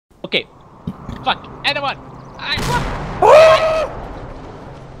Okay. Fuck, anyone!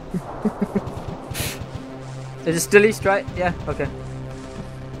 Is it still east, right? Yeah, okay.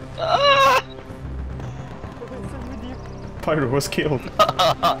 Pyro was killed.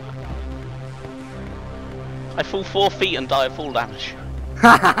 I fall 4 feet and die of fall damage.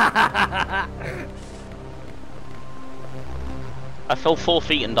 I fell 4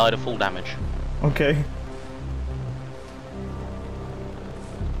 feet and died of fall damage. Okay.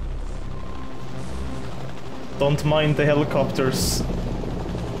 Don't mind the helicopters.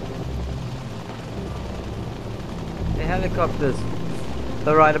 The helicopters.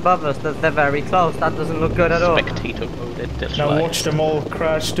 They're right above us. They're very close. That doesn't look good at all. Spectator mode in this Now life. watch them all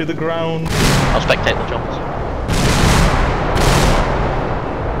crash to the ground. I'll spectate the jumps.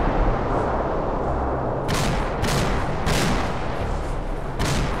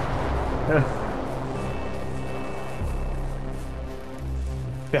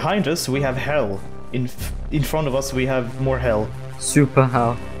 Behind us we have hell. In front of us we have more hell. Super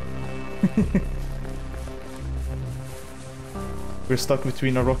hell. We're stuck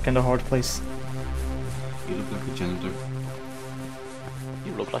between a rock and a hard place. You look like a janitor.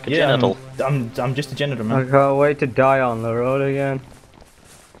 You look like a genital. I'm just a janitor, I man. can't wait to die on the road again.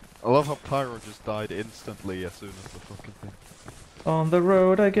 I love how Pyro just died instantly as soon as the fucking thing. On the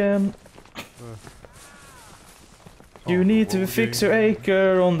road again. You need to fix your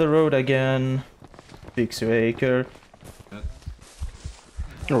acre on the road again. Fix your acre.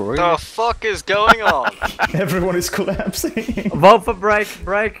 The fuck is going on? Everyone is collapsing. Vote for break,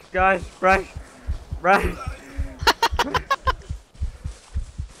 guys, break.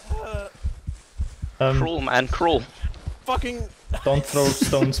 Cruel, man, cruel. Fucking. Don't throw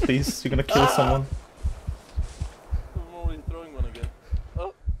stones, please. You're gonna kill someone. I'm already throwing one again.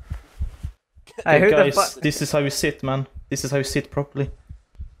 Oh. Hey, who the Guys, fuck? this is how you sit, man. This is how you sit properly.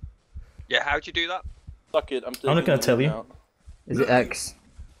 Yeah, how'd you do that? Fuck it, I'm not gonna tell you. Is it X?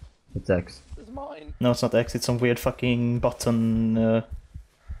 It's X. It's mine. No, it's not X. It's some weird fucking button,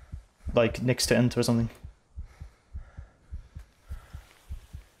 like next to enter or something.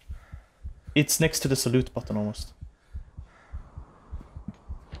 It's next to the salute button almost.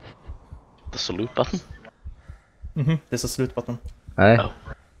 The salute button? There's a salute button. Hey. Oh.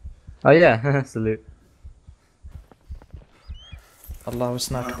 Oh yeah, salute. Allahu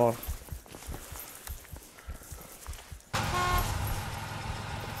snack bar.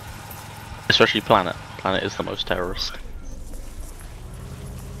 Especially Planet. Planet is the most terrorist.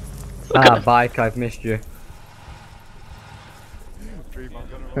 Look at Ah, him. bike, I've missed you. Dream, I'm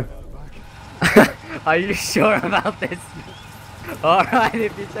gonna run that back. Are you sure about this? Alright,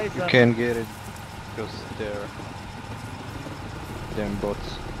 if you say so. Can't get it because they're damn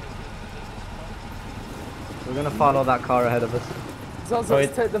bots. We're gonna follow that car ahead of us. Zozamex,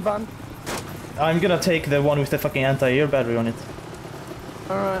 Right. take the van. I'm gonna take the one with the fucking anti-air battery on it.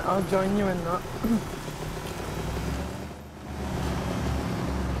 Alright, I'll join you in that.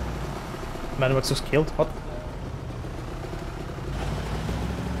 Mad Max was killed? What?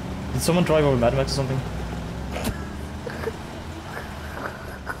 Did someone drive over Mad Max or something?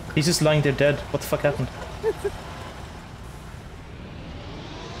 He's just lying there dead. What the fuck happened?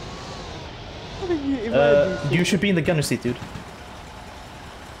 You should be in the gunner seat, dude.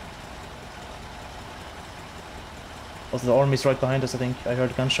 Also, the army's right behind us, I think. I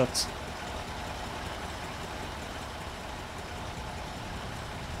heard gunshots.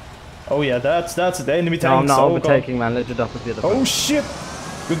 Oh yeah, that's the enemy tanks. No, I'm not Oh, God. overtaking, man. Legit up with the other. Oh shit!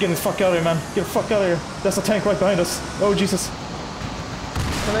 We're getting the fuck out of here, man. Get the fuck out of here. That's a tank right behind us. Oh Jesus.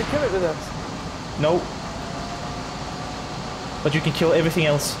 Can I kill it with this? No. But you can kill everything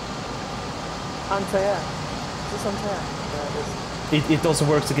else. Anti-air. Is this anti-air? Yeah, it is. It also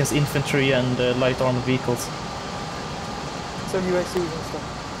works against infantry and light armored vehicles. So UACs and stuff.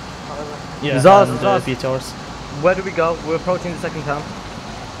 Whatever. Yeah, Zaz, and Zaz. BTRs. Where do we go? We're approaching the second town.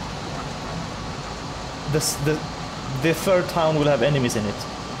 The third town will have enemies in it.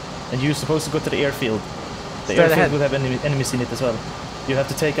 And you're supposed to go to the airfield. The Straight airfield ahead. will have enemies in it as well. You have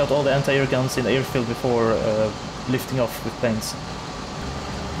to take out all the anti-air guns in the airfield before lifting off with planes.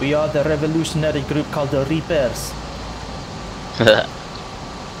 We are the revolutionary group called the Reapers.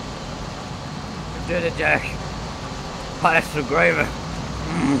 Did it, Jack. Pass the gravy.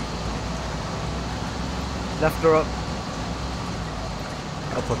 Left or up?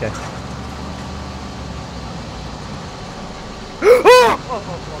 Up, okay.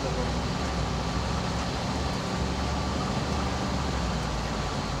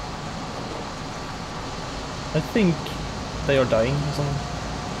 I think they are dying or something.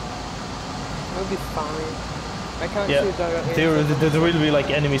 We'll be fine. I can't Yeah, see directly. there will be like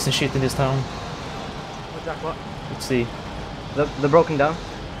enemies and shit in this town. Oh, Jack, what? Let's see. They're broken down.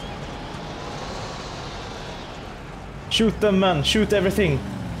 Shoot them, man! Shoot everything!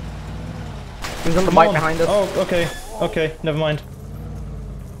 He's on the Come bike on. behind us. Oh, okay. Okay, never mind.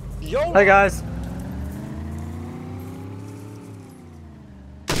 Hey guys.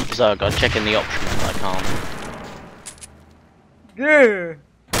 Zerg, I'm checking the options and I can't. Yeah.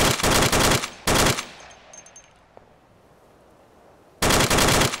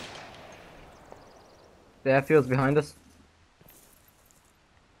 The airfield's behind us.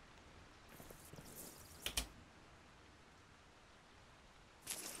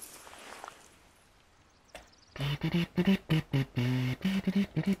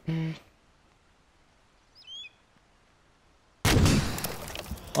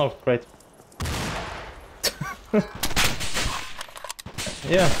 Oh, great.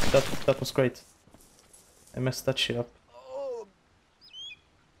 Yeah, that was great. I messed that shit up.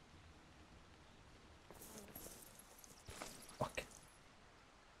 Fuck.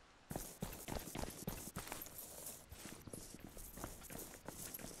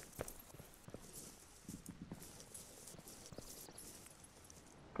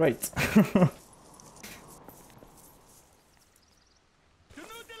 Great.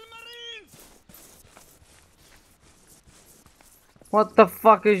 What the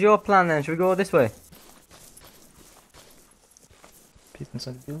fuck is your plan then? Should we go this way? People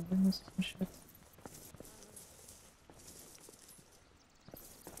inside buildings and shit.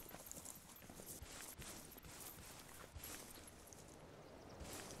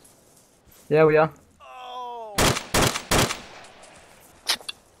 Yeah, we are.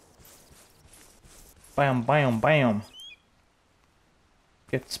 Bam, bam, bam.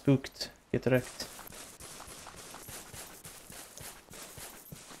 Get spooked. Get wrecked.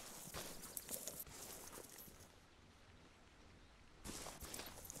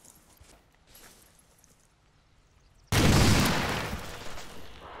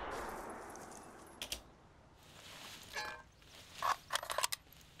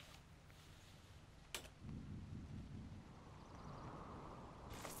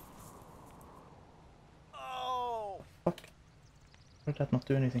 Fuck. Why did that not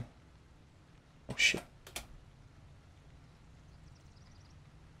do anything? Oh shit.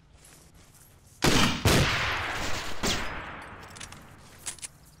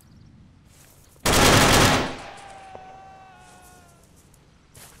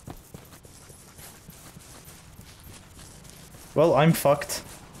 Well, I'm fucked.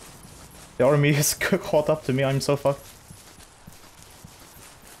 The army is caught up to me, I'm so fucked.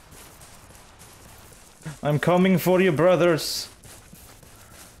 I'm coming for you, brothers!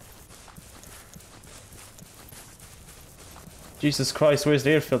 Jesus Christ, where's the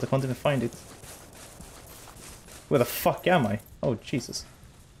airfield? I can't even find it. Where the fuck am I? Oh, Jesus.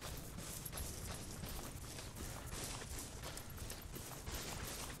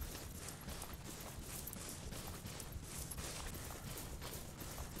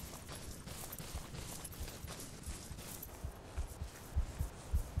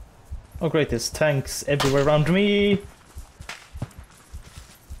 Oh great, there's tanks everywhere around me!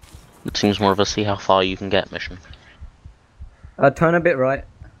 It seems more of a see how far you can get mission. Turn a bit right.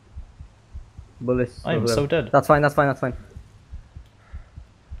 Bullets. I am so dead. That's fine, that's fine, that's fine.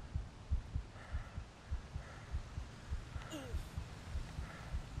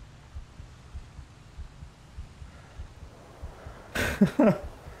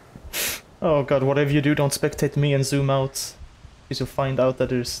 Oh god, whatever you do, don't spectate me and zoom out. Because you'll find out that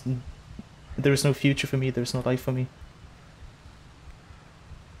there is no future for me, there's no life for me.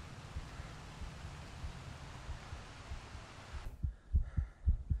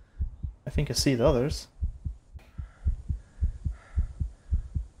 I think I see the others.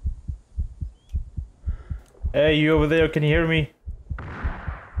 Hey, you over there, can you hear me?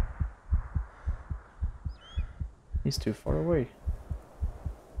 He's too far away.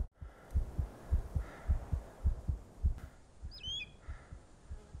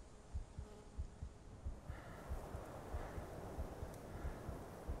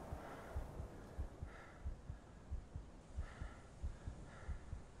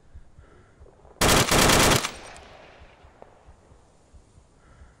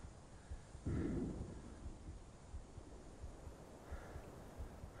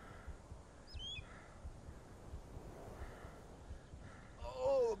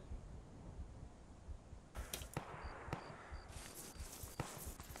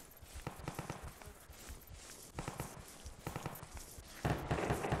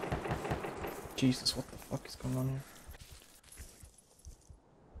 Jesus, what the fuck is going on here?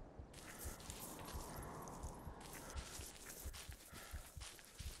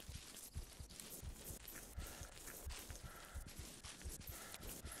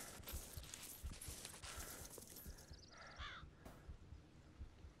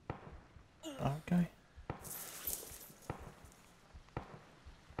 Okay.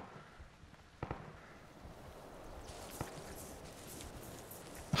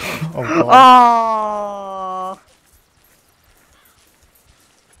 Oh god.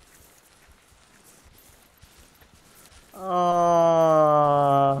 Oh!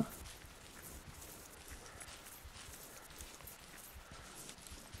 Oh!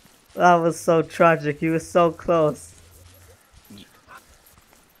 That was so tragic. He was so close.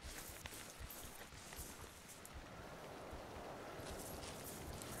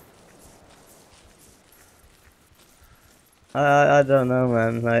 I don't know,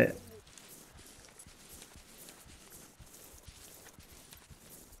 man. Like.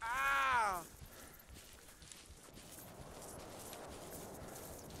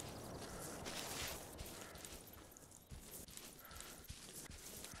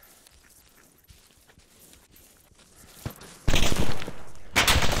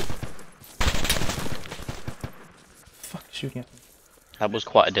 Fuck, shooting at me. That was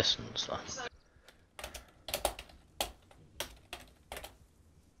quite a distance, though.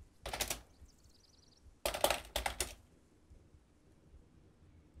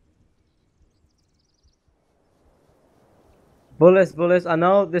 Bullets, I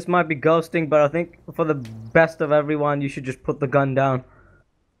know this might be ghosting, but I think for the best of everyone, you should just put the gun down.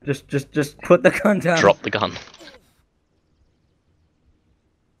 Just put the gun down. Drop the gun.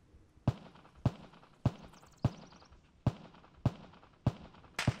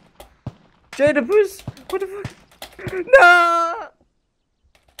 Jadabus! What the fuck? No!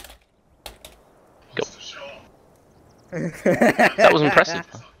 Go. That was impressive.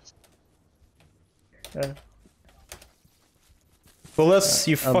 Bullets,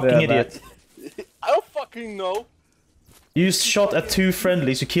 you I'll be fucking right back. idiot. I don't fucking know. You shot at 2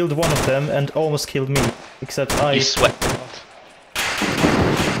 friendlies, you killed one of them and almost killed me. Except I... You sweat.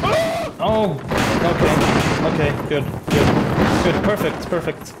 Oh! Okay, good.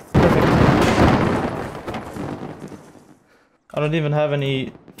 Perfect. I don't even have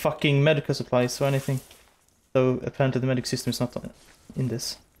any fucking medical supplies or anything. So apparently the medic system is not in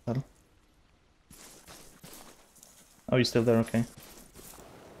this battle. Oh, you're still there, okay.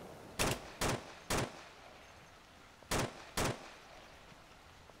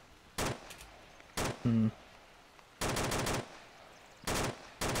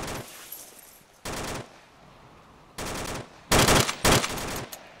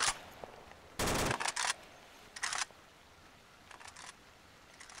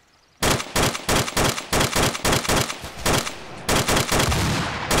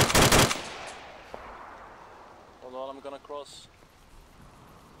 Hold on, I'm gonna cross.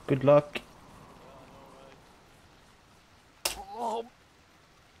 Good luck. Oh.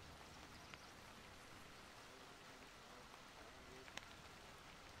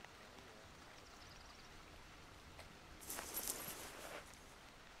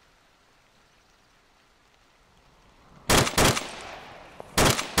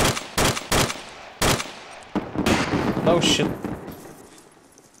 Oh shit.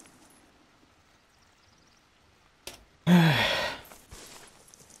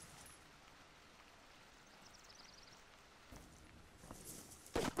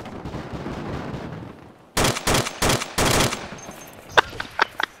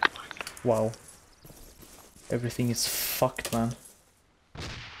 Wow. Everything is fucked, man.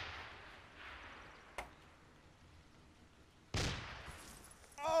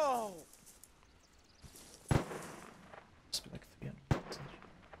 Oh. Must be like 300.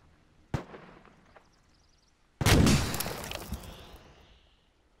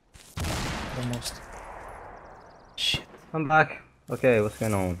 Almost. Shit. I'm back. Okay, what's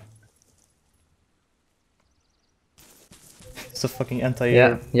going on? It's a fucking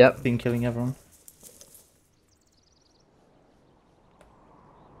anti-air Yep. thing killing everyone.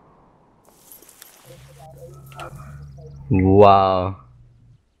 Wow.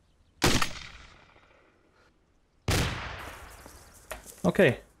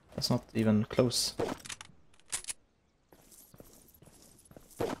 Okay, that's not even close.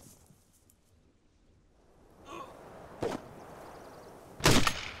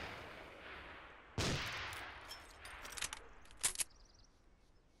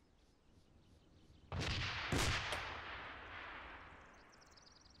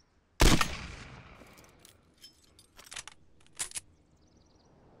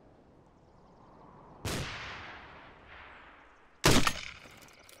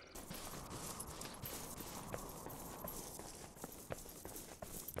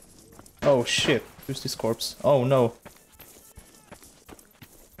 Oh shit, who's this corpse? Oh no.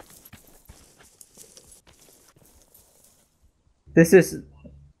 This is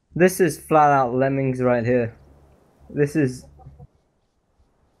This is flat out lemmings right here. This is.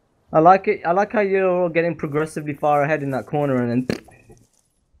 I like it. I like how you're all getting progressively far ahead in that corner and then.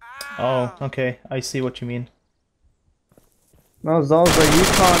 Oh, okay. I see what you mean. No, Zoza, you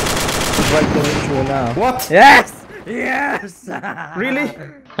can't break the ritual now. What? Yes! Yes! Really?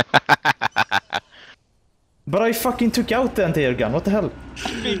 But I fucking took out the anti-air gun. What the hell?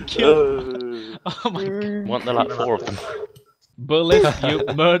 Been killed. Oh my god. Weren't there like 4 of them? Bullets, you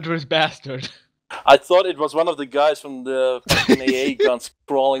murderous bastard. I thought it was one of the guys from the fucking AA guns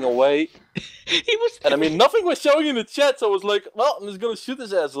crawling away. He was. And I mean, nothing was showing in the chat, so I was like, well, I'm just gonna shoot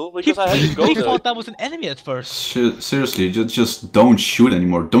this asshole because I had to go He there. thought that was an enemy at first. Seriously, just don't shoot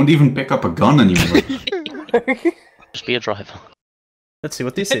anymore. Don't even pick up a gun anymore. Just be a driver. Let's see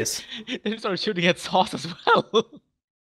what this is. They started shooting at sauce as well.